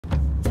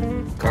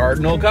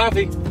Cardinal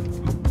coffee.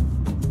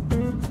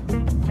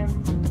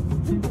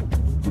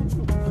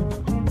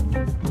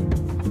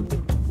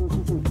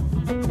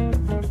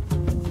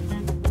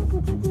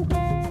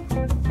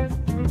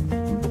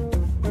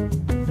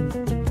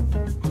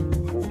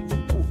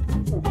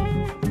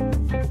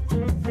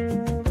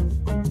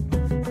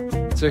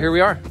 So here we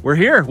are. We're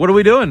here. What are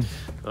we doing?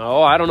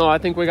 Oh, I don't know. I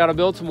think we got to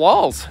build some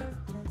walls.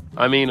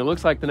 I mean, it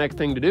looks like the next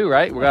thing to do,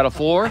 right? We got a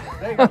floor.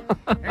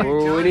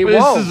 We need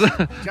walls. This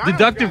is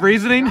deductive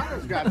reasoning.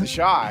 John's got the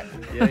shot.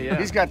 Yeah.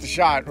 He's got the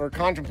shot. We're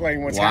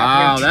contemplating what's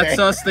happening today. That's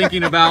us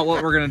thinking about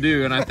what we're gonna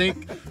do, and I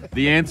think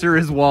the answer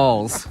is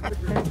walls.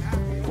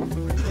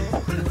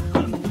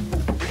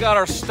 We got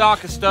our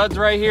stock of studs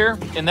right here,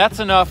 and that's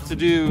enough to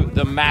do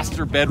the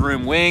master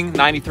bedroom wing,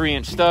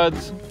 93-inch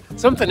studs.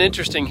 Something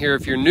interesting here,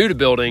 if you're new to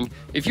building,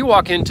 if you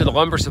walk into the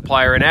lumber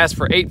supplier and ask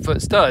for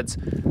 8-foot studs,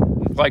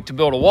 like to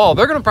build a wall,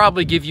 they're gonna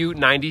probably give you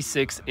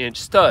 96-inch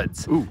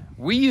studs. Ooh.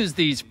 We use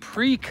these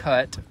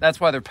pre-cut,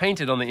 that's why they're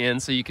painted on the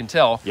end so you can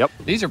tell. Yep.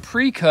 These are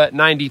pre-cut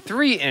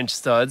 93-inch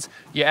studs.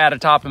 You add a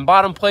top and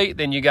bottom plate,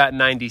 then you got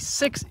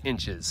 96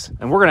 inches.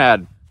 And we're gonna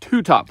add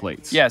 2 top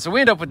plates. Yeah, so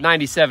we end up with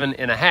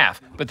 97.5.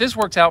 But this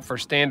works out for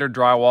standard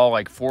drywall,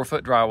 like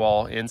 4-foot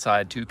drywall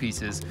inside 2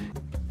 pieces.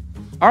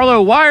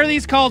 Arlo, why are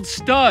these called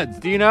studs?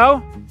 Do you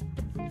know?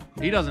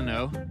 He doesn't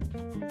know.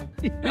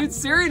 Dude,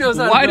 Siri knows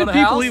how Why to do build a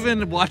people house.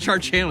 even watch our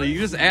channel? You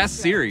just ask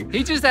Siri.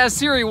 He just asked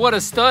Siri what a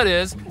stud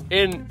is,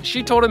 and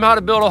she told him how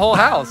to build a whole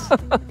house.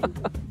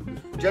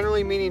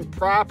 Generally meaning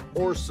prop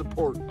or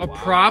support. A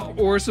prop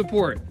or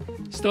support.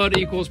 Stud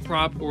equals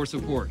prop or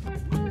support.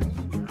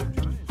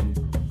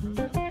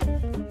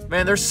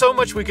 Man, there's so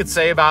much we could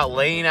say about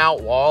laying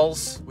out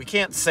walls. We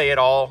can't say it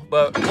all,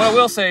 but what I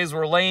will say is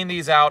we're laying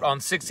these out on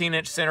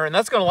 16-inch center, and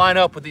that's gonna line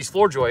up with these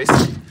floor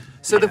joists.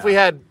 So that if we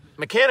had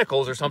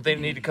mechanicals or something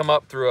that need to come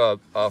up through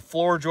a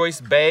floor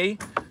joist bay,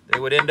 they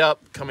would end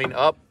up coming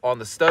up on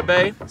the stud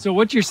bay. So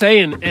what you're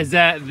saying is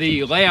that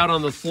the layout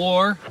on the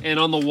floor and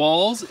on the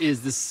walls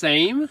is the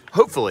same?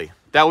 Hopefully,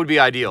 that would be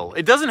ideal.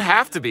 It doesn't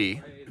have to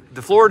be.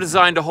 The floor is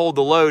designed to hold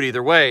the load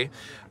either way.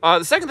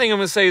 The second thing I'm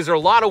gonna say is there are a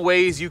lot of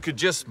ways you could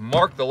just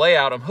mark the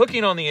layout. I'm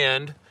hooking on the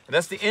end, and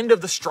that's the end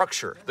of the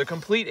structure, the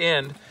complete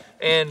end.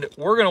 And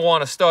we're gonna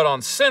want a stud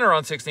on center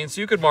on 16, so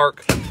you could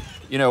mark,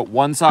 you know,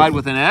 one side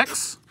with an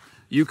X.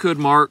 You could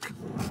mark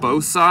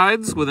both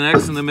sides with an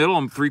X in the middle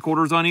and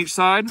 3/4 on each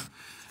side.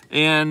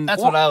 And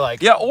That's what I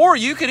like. Yeah, or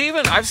you could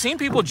even, I've seen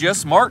people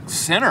just mark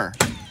center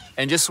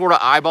and just sort of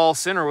eyeball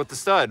center with the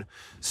stud.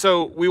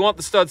 So we want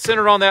the stud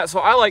centered on that.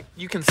 So I like,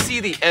 you can see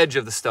the edge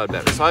of the stud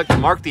better. So I like to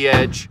mark the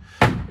edge.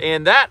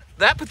 And that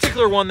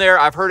particular one there,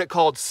 I've heard it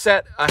called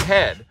set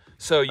ahead.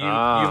 So you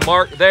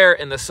mark there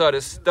and the stud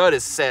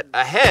is set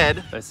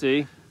ahead. I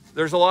see.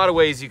 There's a lot of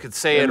ways you could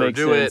say That it or makes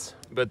do sense. it,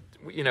 but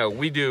you know,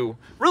 we do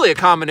really a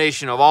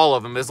combination of all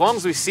of them. As long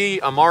as we see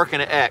a mark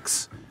and an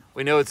X,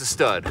 we know it's a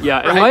stud. Yeah,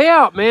 right? and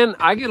layout, man,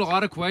 I get a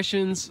lot of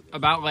questions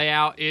about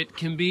layout. It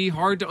can be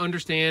hard to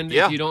understand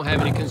if you don't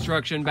have any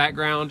construction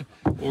background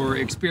or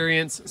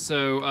experience.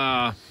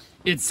 So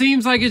it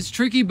seems like it's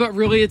tricky, but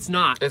really it's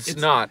not. It's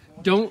not.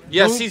 Don't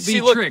Yeah, don't see,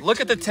 be look, tricked.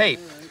 look at the tape.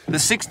 The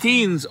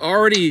 16s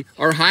already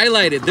are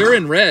highlighted. They're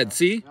in red,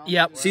 see?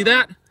 Yep. See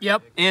that?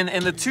 Yep. And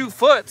the 2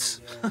 foots,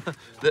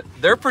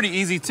 they're pretty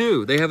easy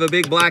too. They have a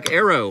big black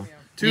arrow,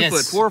 2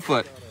 foot, 4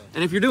 foot.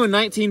 And if you're doing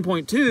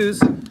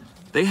 19.2s,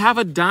 they have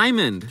a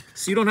diamond.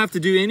 So you don't have to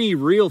do any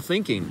real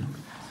thinking.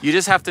 You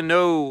just have to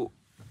know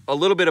a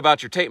little bit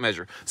about your tape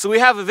measure. So we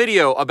have a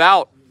video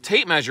about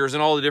tape measures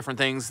and all the different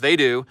things they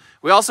do.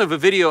 We also have a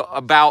video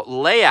about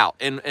layout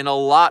and a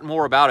lot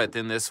more about it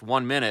than this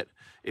 1 minute.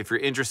 If you're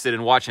interested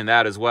in watching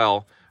that as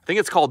well. I think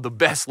it's called the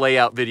best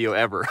layout video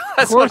ever.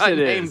 That's what I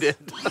named it.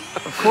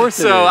 Of course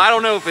it is. So I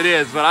don't know if it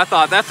is, but I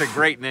thought that's a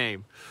great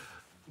name.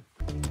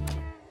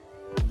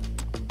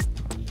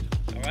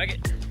 I like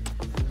it.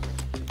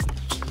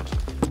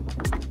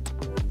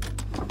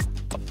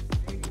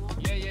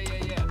 Yeah.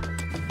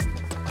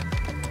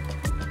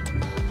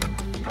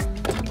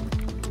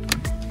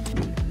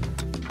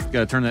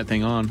 Gotta turn that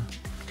thing on.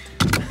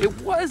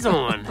 It was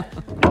on.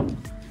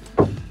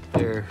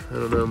 There, I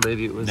don't know,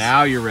 maybe it was.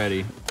 Now you're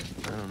ready.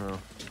 I don't know.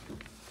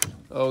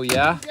 Oh,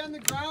 yeah?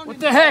 What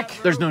the heck?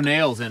 There's no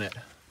nails in it.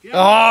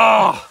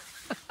 Oh!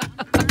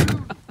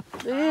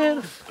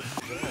 Man.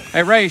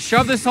 Hey, Ray,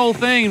 shove this whole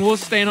thing and we'll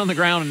stand on the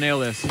ground and nail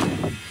this.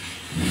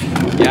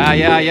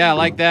 Yeah,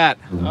 like that.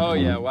 Oh,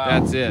 yeah, wow.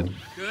 That's it.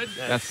 Good?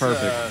 That's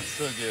perfect.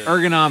 So good.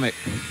 Ergonomic.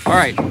 All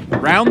right,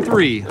 round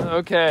 3.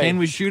 Okay. Can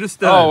we shoot a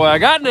stud? Oh, well, I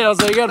got nails,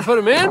 so you got to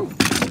put them in?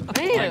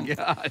 Man. Oh my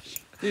gosh.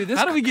 Dude, this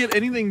How do we get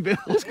anything built?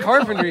 This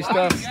carpentry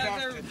stuff.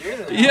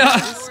 Yeah.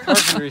 This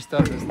carpentry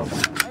stuff is.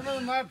 I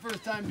remember my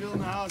first time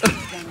building a house. It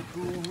was kind of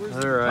cool.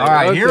 All right. All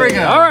right, here we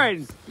go. All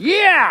right.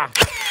 Yeah.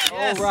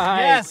 Yes, All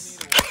right. yes.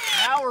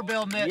 Now we're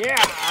building it. Yeah.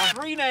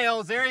 3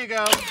 nails. There you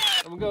go.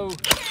 I'm going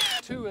to go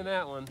 2 in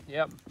that one.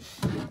 Yep.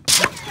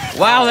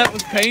 Wow, that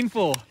was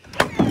painful.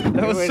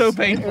 That was so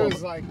painful. It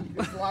was like,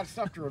 there's a lot of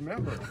stuff to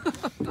remember.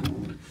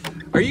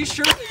 Are you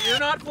sure that you're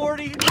not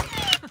 40?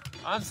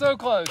 I'm so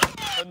close.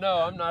 But no,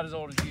 I'm not as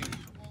old as you.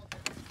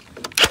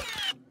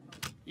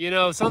 You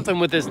know, something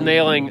with this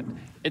nailing,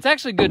 it's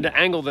actually good to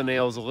angle the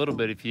nails a little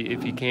bit if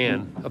you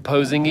can,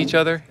 opposing each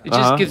other. It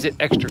just gives it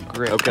extra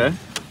grip. Okay.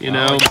 You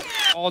know,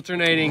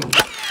 alternating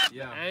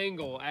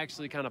angle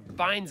actually kind of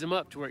binds them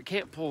up to where it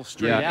can't pull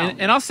straight out.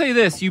 And I'll say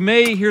this, you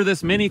may hear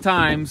this many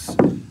times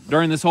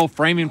during this whole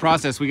framing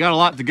process. We got a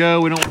lot to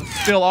go. We don't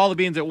spill all the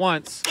beans at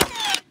once,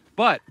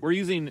 but we're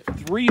using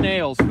 3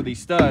 nails for these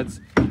studs.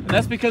 And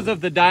that's because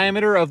of the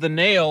diameter of the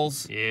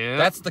nails. Yeah.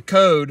 That's the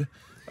code.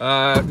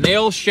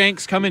 Nail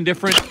shanks come in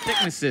different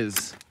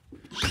thicknesses.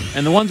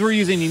 And the ones we're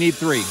using, you need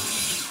 3.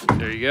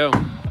 There you go.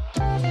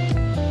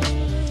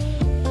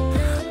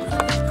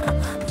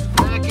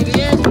 Back it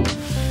in.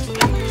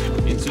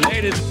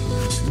 Insulated.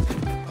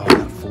 Oh, I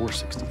got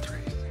 463.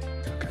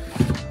 Okay.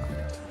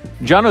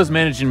 Jono's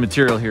managing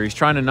material here. He's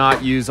trying to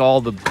not use all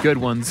the good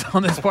ones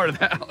on this part of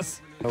the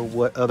house.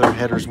 What other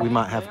headers we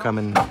might have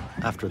coming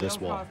after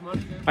this wall?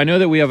 I know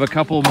that we have a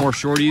couple more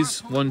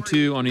shorties, 1,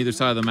 2 on either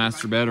side of the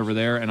master bed over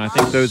there, and I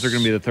think those are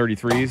going to be the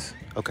 33s.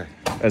 Okay.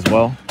 As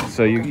well.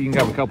 So you can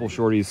have a couple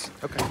shorties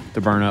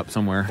to burn up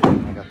somewhere.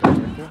 I got those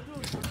right there.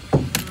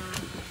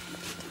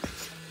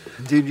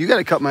 Dude, you got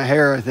to cut my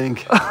hair, I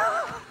think.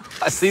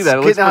 I see that.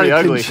 It looks pretty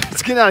ugly.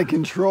 It's getting out of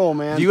control,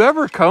 man. Do you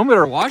ever comb it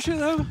or wash it,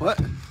 though?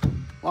 What?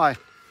 Why?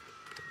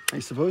 Are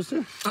you supposed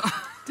to?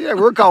 Dude, I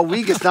work all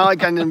week. It's not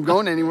like I'm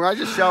going anywhere. I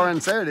just shower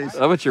on Saturdays.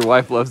 I bet your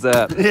wife loves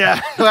that.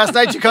 Yeah. Last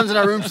night she comes in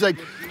our room. She's like,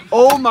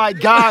 oh my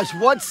gosh,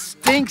 what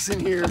stinks in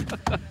here?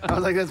 I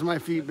was like, that's my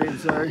feet, babe.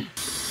 Sorry.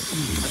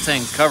 That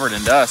thing's covered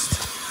in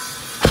dust.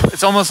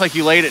 It's almost like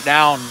you laid it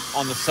down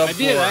on the subfloor. I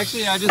did,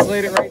 actually. I just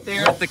laid it right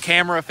there. With the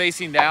camera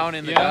facing down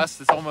in the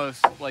dust. It's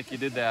almost like you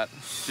did that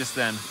just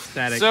then.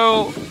 Static.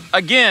 So,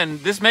 again,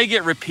 this may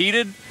get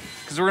repeated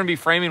because we're going to be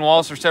framing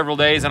walls for several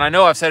days. And I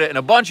know I've said it in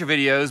a bunch of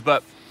videos,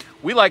 but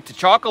we like to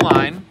chalk a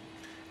line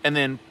and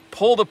then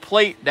pull the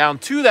plate down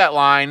to that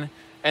line,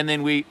 and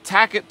then we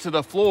tack it to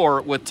the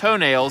floor with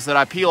toenails that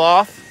I peel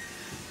off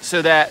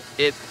so that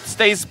it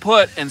stays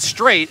put and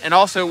straight. And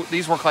also,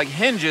 these work like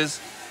hinges.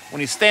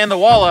 When you stand the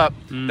wall up,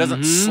 it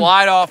doesn't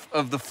slide off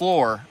of the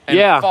floor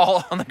and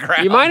fall on the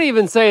ground. You might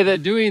even say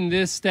that doing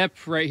this step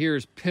right here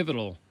is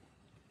pivotal.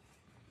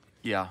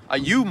 Yeah,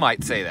 you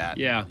might say that.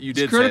 Yeah, you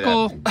did it's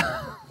critical, say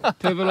that.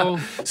 pivotal.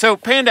 So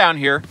pan down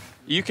here,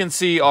 you can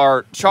see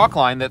our chalk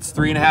line that's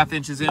 3.5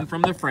 inches in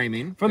from the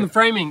framing. From the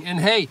framing,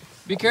 and hey,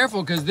 be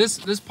careful because this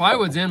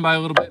plywood's in by a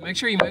little bit. Make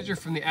sure you measure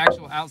from the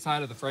actual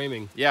outside of the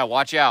framing. Yeah,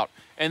 watch out.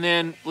 And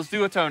then let's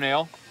do a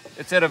toenail.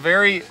 It's at a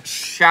very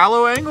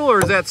shallow angle,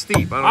 or is that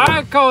steep? I don't know.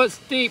 I call it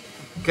steep.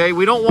 Okay,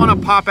 we don't want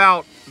to pop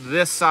out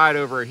this side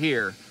over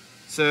here.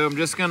 So I'm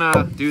just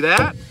gonna do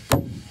that.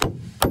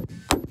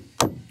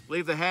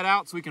 Leave the head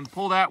out so we can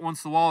pull that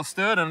once the wall is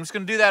stood. And I'm just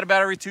gonna do that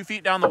about every 2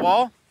 feet down the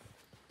wall.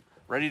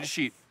 Ready to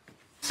sheet.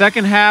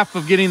 Second half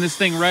of getting this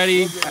thing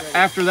ready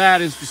after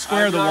that is to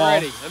square the wall.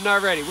 I'm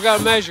not ready. We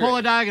gotta measure. Pull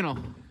a diagonal.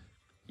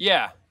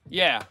 Yeah.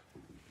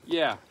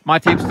 My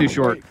tape's too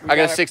short. I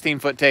got a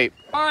 16-foot tape.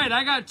 All right,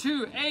 I got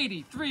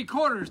 280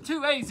 3/4,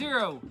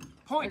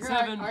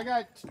 280.7. I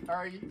got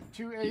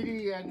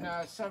 280 and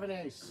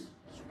 7/8.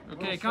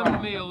 Okay, come to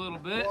me a little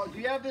bit. Well, do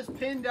you have this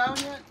pinned down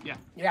yet?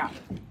 Yeah.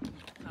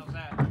 How's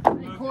that?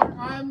 3/4.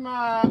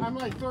 I'm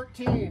like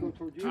 13.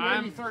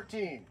 280,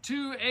 13.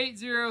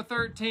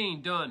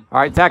 280.13. Done. All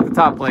right, tack the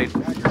top plate.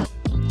 All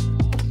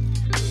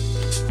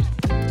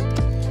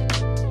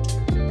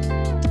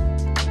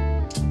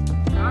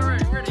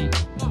right, ready.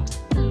 1,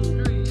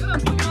 2, 3. Up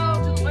we go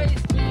to the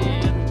waist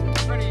and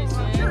ready.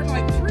 Set.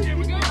 Like 3. Here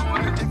we go. All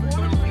right, let's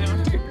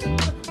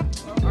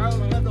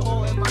get the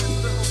whole empire.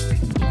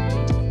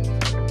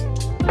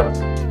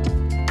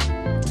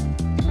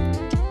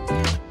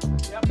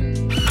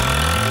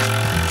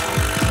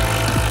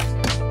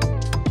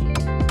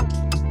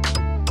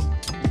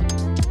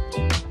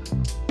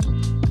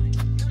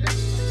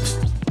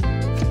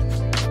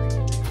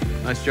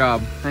 Nice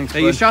job. Thanks,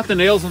 Hey, you shot the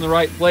nails in the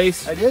right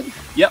place. I did?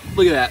 Yep,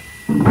 look at that.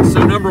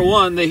 So number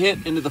 1, they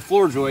hit into the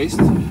floor joist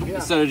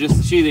instead of just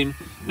the sheathing.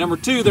 Number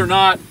 2, they're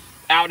not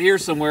out here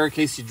somewhere in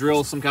case you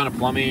drill some kind of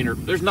plumbing, or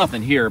there's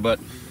nothing here, but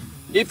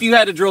if you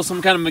had to drill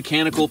some kind of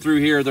mechanical through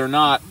here, they're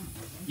not,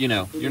 you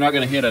know, you're not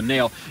gonna hit a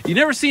nail. You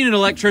never seen an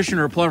electrician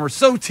or a plumber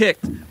so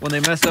ticked when they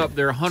mess up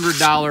their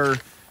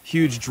 $100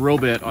 huge drill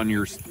bit on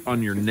your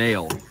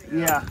nail.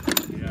 Yeah.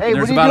 Hey,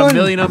 There's what are you about doing? 1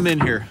 million of them in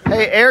here.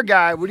 Hey, air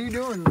guy, what are you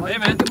doing? Hey,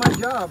 man. Look at my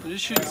job. I'm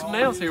just shooting some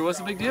nails here. What's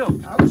the big deal?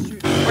 I was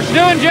shooting. What you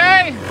doing,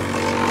 Jay?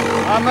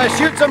 I'm gonna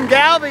shoot some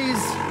galvies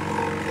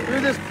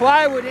through this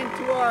plywood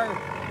into our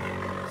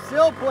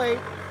sill plate.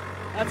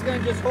 That's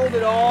gonna just hold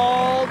it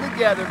all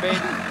together, baby.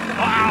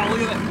 Wow,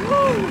 look at that.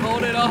 Woo,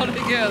 hold it all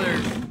together.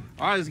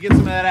 All right, let's get some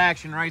of that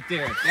action right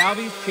there.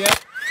 Galvies, chip.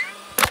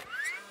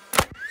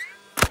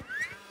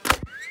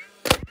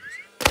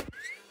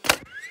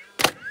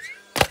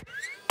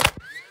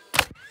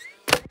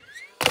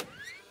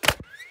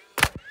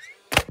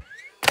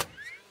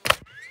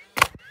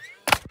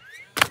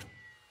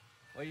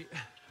 Well,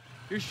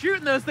 you're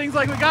shooting those things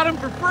like we got them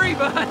for free,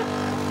 bud.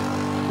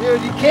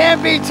 Dude, you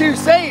can't be too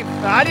safe.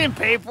 I didn't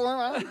pay for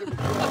them.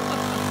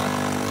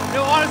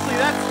 No, honestly,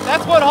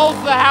 that's what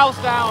holds the house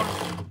down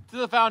to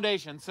the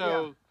foundation.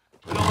 So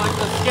we don't like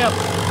to skip.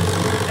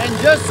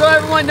 And just so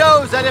everyone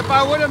knows that if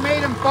I would have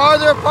made them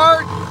farther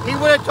apart, he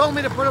would have told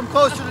me to put them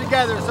closer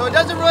together. So it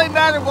doesn't really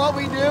matter what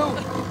we do.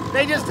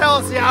 They just tell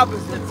us the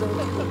opposite. So.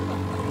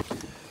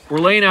 We're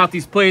laying out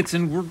these plates,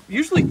 and we're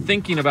usually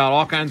thinking about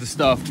all kinds of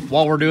stuff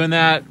while we're doing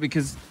that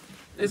because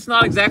it's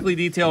not exactly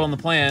detailed on the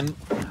plan.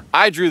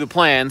 I drew the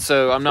plan,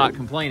 so I'm not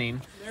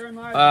complaining. Therein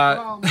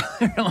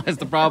lies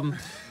the problem.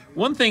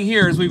 One thing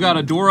here is we've got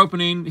a door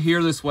opening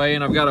here this way,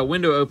 and I've got a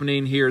window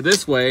opening here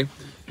this way.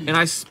 And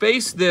I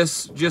spaced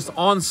this just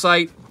on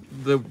site,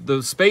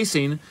 the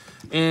spacing,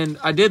 and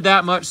I did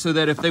that much so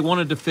that if they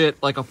wanted to fit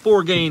like a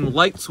 4-gain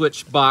light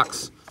switch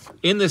box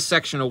in this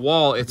section of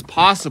wall, it's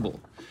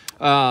possible.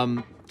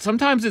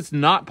 Sometimes it's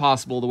not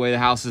possible the way the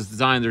house is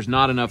designed. There's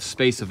not enough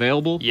space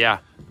available. Yeah.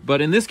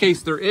 But in this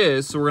case, there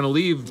is, so we're going to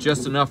leave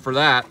just enough for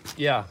that.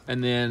 Yeah.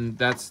 And then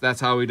that's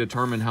how we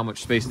determine how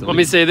much space to leave. Let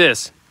me say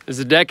this. There's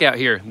a deck out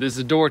here. There's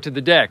a door to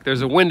the deck.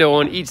 There's a window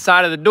on each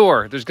side of the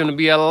door. There's going to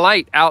be a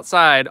light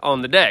outside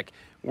on the deck.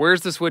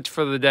 Where's the switch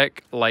for the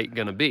deck light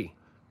going to be?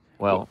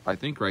 Well, I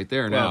think right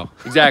there now.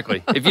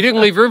 Exactly. If you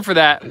didn't leave room for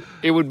that,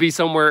 it would be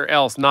somewhere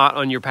else, not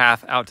on your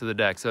path out to the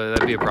deck. So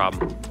that'd be a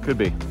problem. Could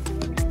be.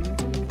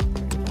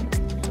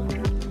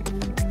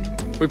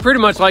 We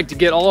pretty much like to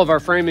get all of our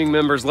framing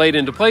members laid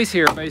into place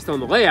here based on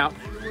the layout.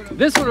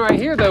 This one right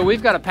here, though,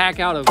 we've got a pack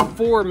out of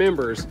 4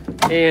 members.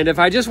 And if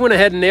I just went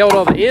ahead and nailed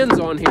all the ends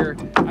on here,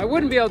 I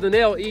wouldn't be able to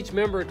nail each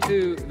member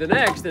to the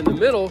next in the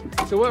middle.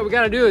 So what we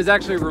got to do is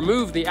actually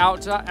remove the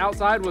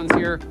outside ones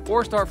here,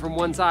 or start from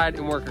one side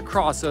and work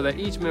across so that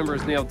each member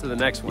is nailed to the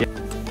next one.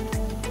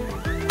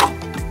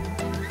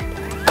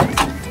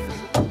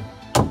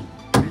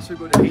 You should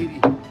go to 80.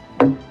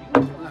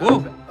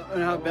 Whoa.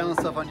 And how to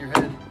balance stuff on your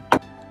head.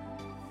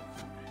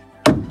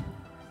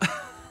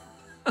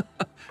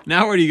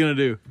 Now what are you going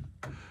to do?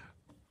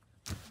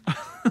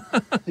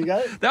 You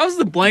got it? That was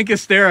the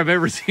blankest stare I've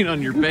ever seen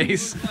on your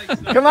face.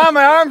 Come on,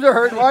 my arms are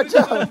hurting. Watch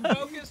out.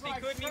 Focused, he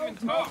couldn't even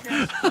talk.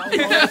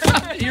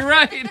 You're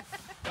right.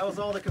 That was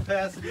all the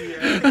capacity.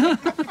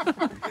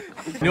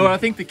 You know what? I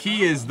think the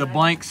key is the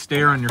blank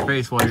stare on your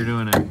face while you're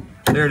doing it.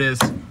 There it is.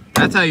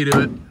 That's how you do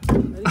it.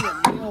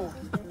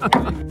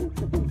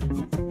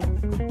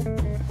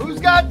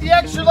 Who's got the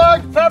extra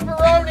large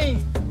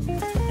pepperoni?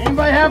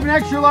 Anybody have an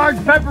extra large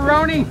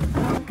pepperoni?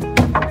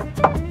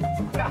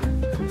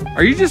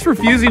 Are you just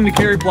refusing to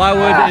carry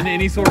plywood in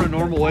any sort of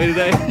normal way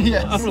today?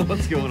 Yes. I don't know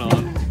what's going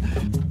on.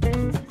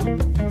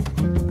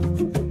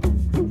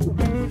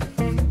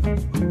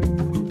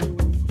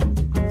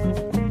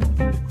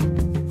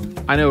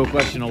 I know a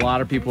question a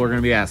lot of people are going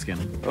to be asking.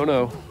 Oh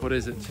no, what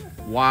is it?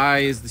 Why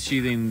is the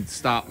sheathing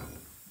stop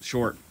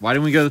short? Why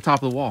didn't we go to the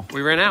top of the wall?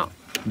 We ran out.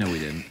 No, we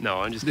didn't.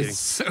 No, I'm just kidding.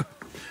 So...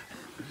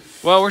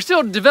 Well, we're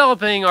still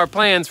developing our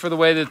plans for the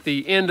way that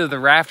the end of the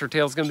rafter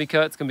tail is going to be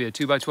cut. It's going to be a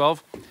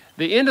 2x12.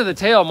 The end of the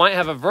tail might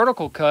have a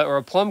vertical cut, or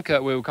a plumb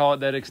cut, we would call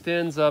it, that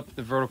extends up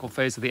the vertical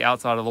face of the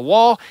outside of the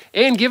wall.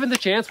 And given the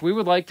chance, we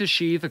would like to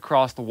sheath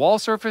across the wall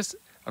surface,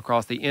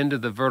 across the end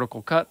of the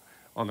vertical cut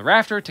on the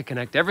rafter to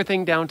connect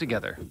everything down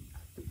together.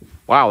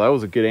 Wow, that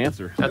was a good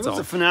answer. That was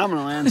a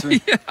phenomenal answer.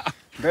 Yeah.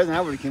 Better than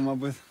I would have came up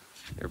with.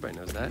 Everybody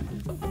knows that.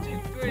 1, 2,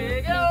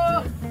 3,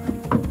 go!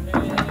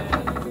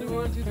 And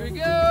 1, 2, 3,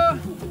 go!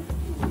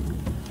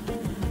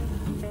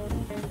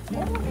 Oh,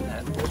 look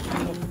at that.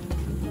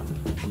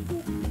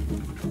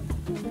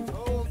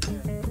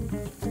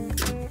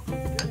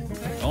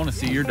 I want to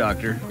see your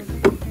doctor.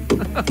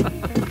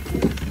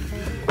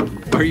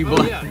 Are you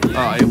blank? Yeah.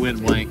 Oh, it went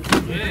blank.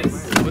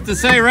 Yes. What's it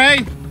say,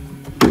 Ray?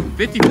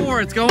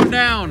 54, it's going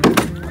down.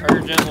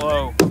 Urgent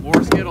low.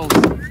 More Skittles.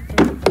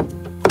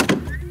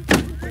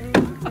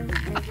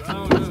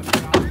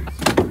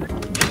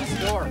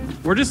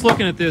 We're just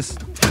looking at this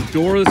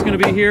door that's going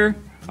to be here.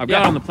 I've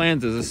got on the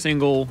plans as a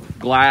single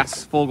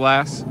glass, full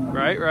glass.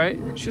 Right, right.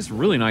 It's just a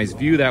really nice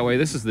view that way.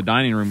 This is the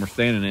dining room we're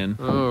standing in.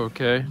 Oh,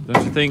 okay.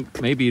 Don't you think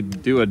maybe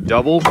do a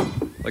double,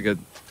 like a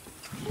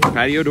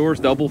patio doors,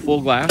 double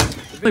full glass?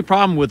 The only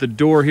problem with a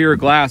door here,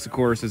 glass, of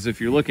course, is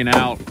if you're looking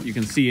out, you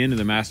can see into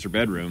the master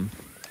bedroom.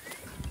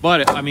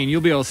 But, I mean,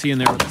 you'll be able to see in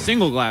there with a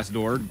single glass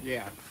door.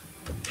 Yeah.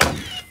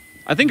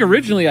 I think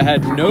originally I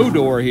had no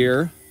door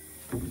here,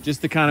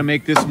 just to kind of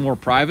make this more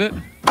private.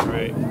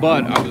 Right.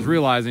 But I was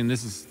realizing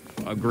this is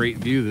a great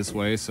view this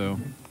way, so.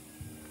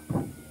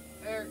 What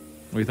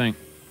do you think?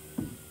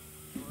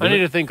 I need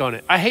to think on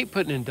it. I hate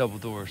putting in double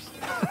doors.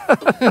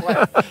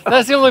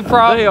 That's the only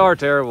problem. They are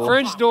terrible.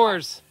 French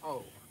doors.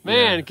 Oh.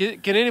 Man,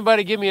 can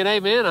anybody give me an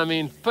amen? I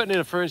mean, putting in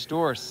a French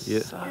door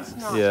sucks.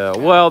 Yeah,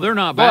 well, they're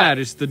not bad.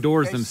 It's the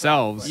doors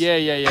themselves. Yeah.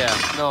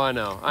 No, I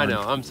know.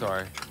 I'm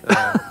sorry.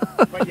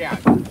 But yeah,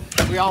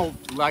 we all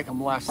like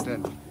them less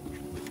than.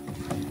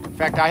 In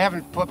fact, I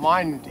haven't put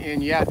mine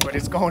in yet, but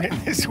it's going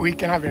in this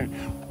week, and I've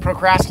been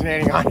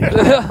procrastinating on it.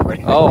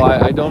 Oh,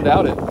 I don't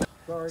doubt it.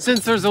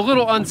 Since there's a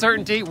little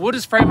uncertainty, we'll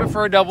just frame it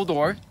for a double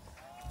door.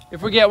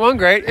 If we get one,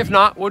 great. If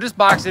not, we'll just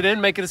box it in,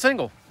 make it a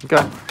single. Okay,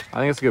 I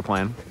think it's a good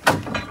plan.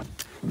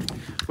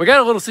 We got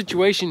a little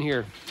situation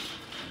here.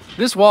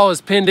 This wall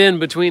is pinned in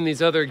between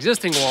these other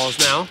existing walls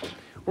now.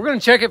 We're gonna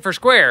check it for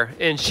square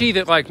and sheathe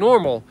it like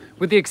normal,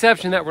 with the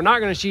exception that we're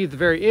not gonna sheathe the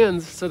very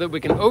ends so that we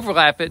can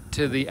overlap it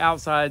to the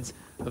outsides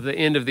of the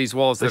end of these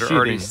walls that are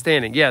already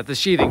standing. Yeah, the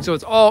sheathing, so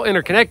it's all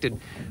interconnected.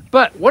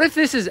 But what if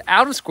this is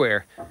out of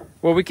square?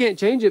 Well, we can't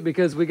change it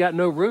because we got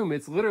no room.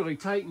 It's literally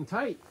tight and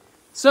tight.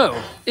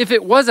 So if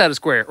it was out of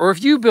square, or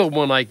if you build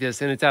one like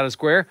this and it's out of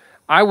square,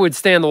 I would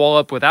stand the wall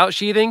up without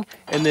sheathing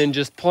and then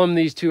just plumb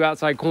these two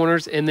outside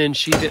corners and then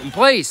sheath it in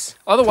place.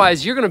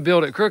 Otherwise, you're gonna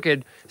build it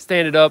crooked,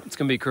 stand it up, it's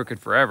gonna be crooked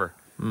forever.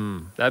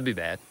 That'd be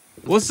bad.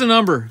 What's the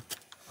number?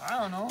 I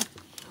don't know.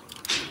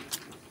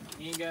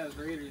 He ain't got his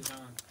readers on.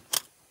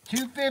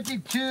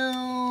 252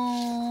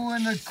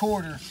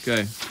 1/4.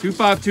 Okay,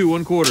 252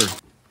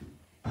 1/4.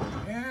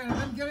 And it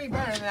doesn't get any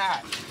better than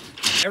that.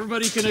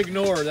 Everybody can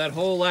ignore that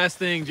whole last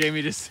thing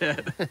Jamie just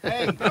said.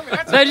 Hey,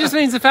 That just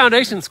means the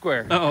foundation's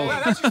square. Oh,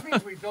 yeah, that just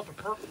means we built a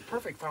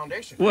perfect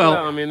foundation. well,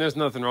 I mean, there's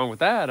nothing wrong with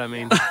that. I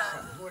mean,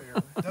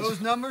 Those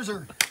numbers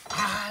are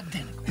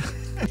identical.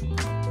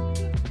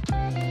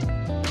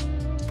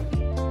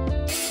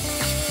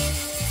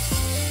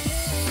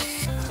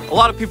 a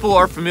lot of people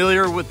are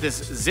familiar with this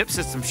zip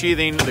system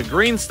sheathing. The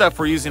green stuff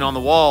we're using on the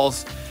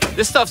walls.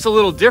 This stuff's a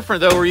little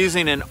different though. We're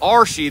using an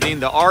R sheathing.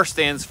 The R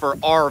stands for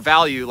R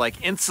value, like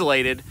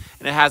insulated,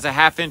 and it has a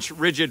 1/2 inch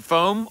rigid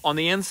foam on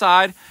the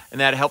inside, and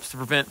that helps to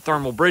prevent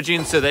thermal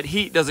bridging so that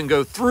heat doesn't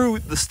go through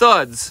the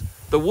studs,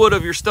 the wood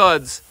of your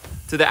studs,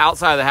 to the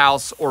outside of the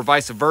house or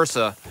vice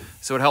versa.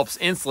 So it helps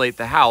insulate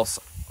the house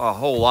a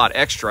whole lot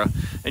extra.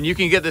 And you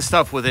can get this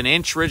stuff with 1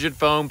 inch rigid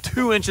foam,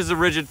 2 inches of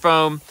rigid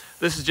foam.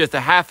 This is just a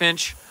 1/2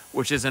 inch,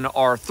 which is an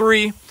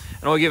R3.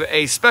 And I'll give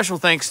a special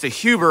thanks to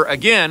Huber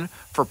again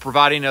for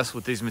providing us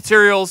with these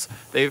materials.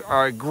 They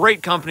are a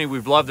great company.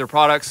 We've loved their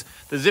products.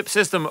 The zip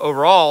system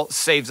overall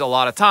saves a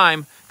lot of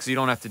time because you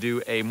don't have to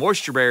do a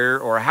moisture barrier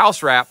or a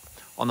house wrap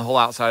on the whole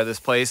outside of this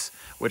place,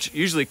 which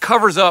usually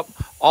covers up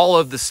all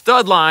of the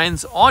stud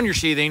lines on your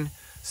sheathing.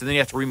 So then you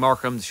have to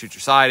remark them to shoot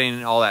your siding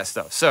and all that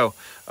stuff. So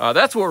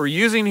that's what we're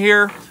using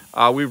here.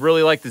 We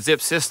really like the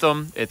zip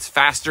system. It's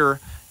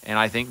faster and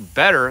I think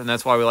better, and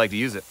that's why we like to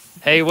use it.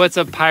 hey, what's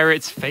a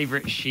pirate's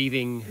favorite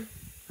sheathing?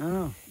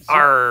 Oh.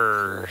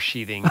 Arr,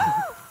 sheathing.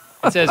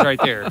 It says right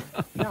there.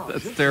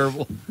 That's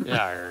terrible.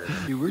 Arr.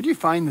 Dude, where'd you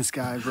find this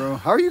guy, bro?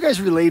 How are you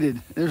guys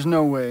related? There's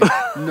no way.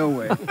 No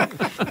way.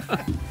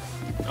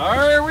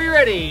 Are we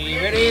ready?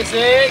 Ready,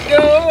 set,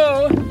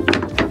 go!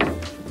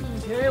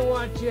 Okay,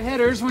 watch your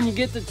headers when you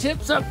get the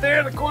tips up there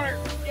in the corner.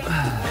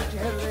 Yeah, watch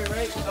your header there,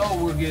 right?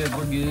 Oh, we're good,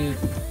 we're good.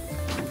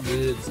 We're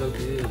good, so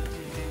good.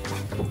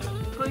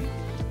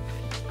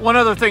 One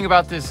other thing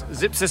about this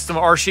zip system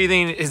R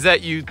sheathing is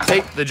that you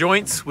tape the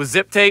joints with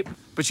zip tape,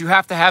 but you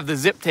have to have the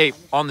zip tape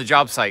on the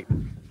job site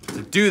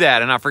to do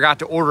that, and I forgot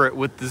to order it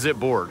with the zip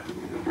board.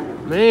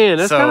 Man,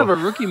 that's kind of a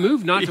rookie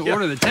move not to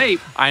order the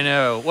tape. I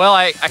know. Well,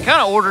 I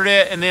kind of ordered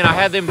it, and then I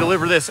had them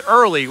deliver this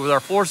early with our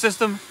floor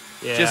system,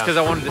 just because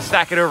I wanted to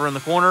stack it over in the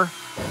corner,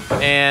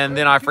 and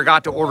then I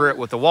forgot to order it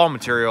with the wall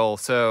material,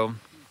 so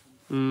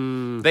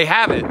they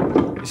have it.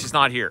 It's just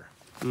not here.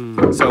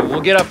 So we'll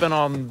get up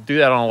and do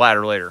that on a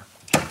ladder later.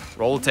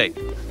 Roll the tape.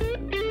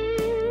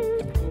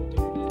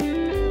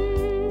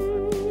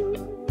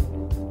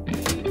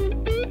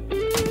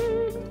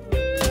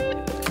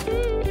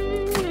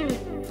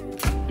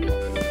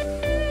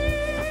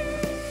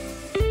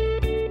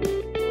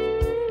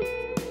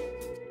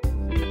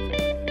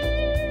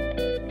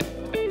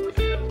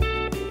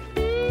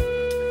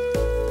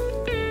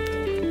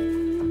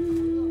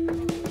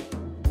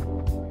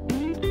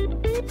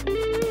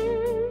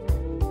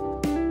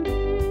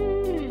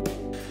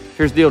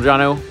 Here's the deal,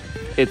 Jono.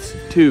 It's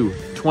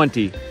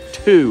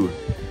 2:22,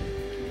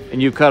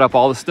 and you cut up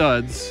all the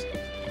studs,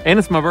 and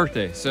it's my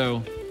birthday,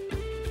 so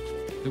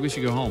I think we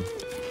should go home.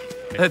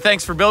 Hey,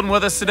 thanks for building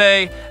with us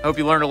today. I hope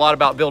you learned a lot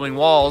about building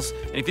walls,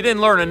 and if you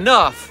didn't learn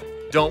enough,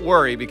 don't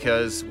worry,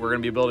 because we're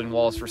gonna be building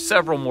walls for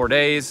several more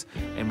days,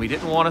 and we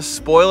didn't want to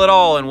spoil it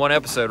all in one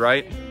episode,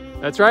 right?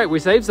 That's right, we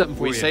saved something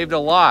for you. We saved a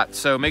lot,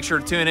 so make sure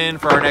to tune in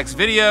for our next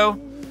video.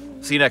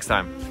 See you next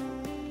time.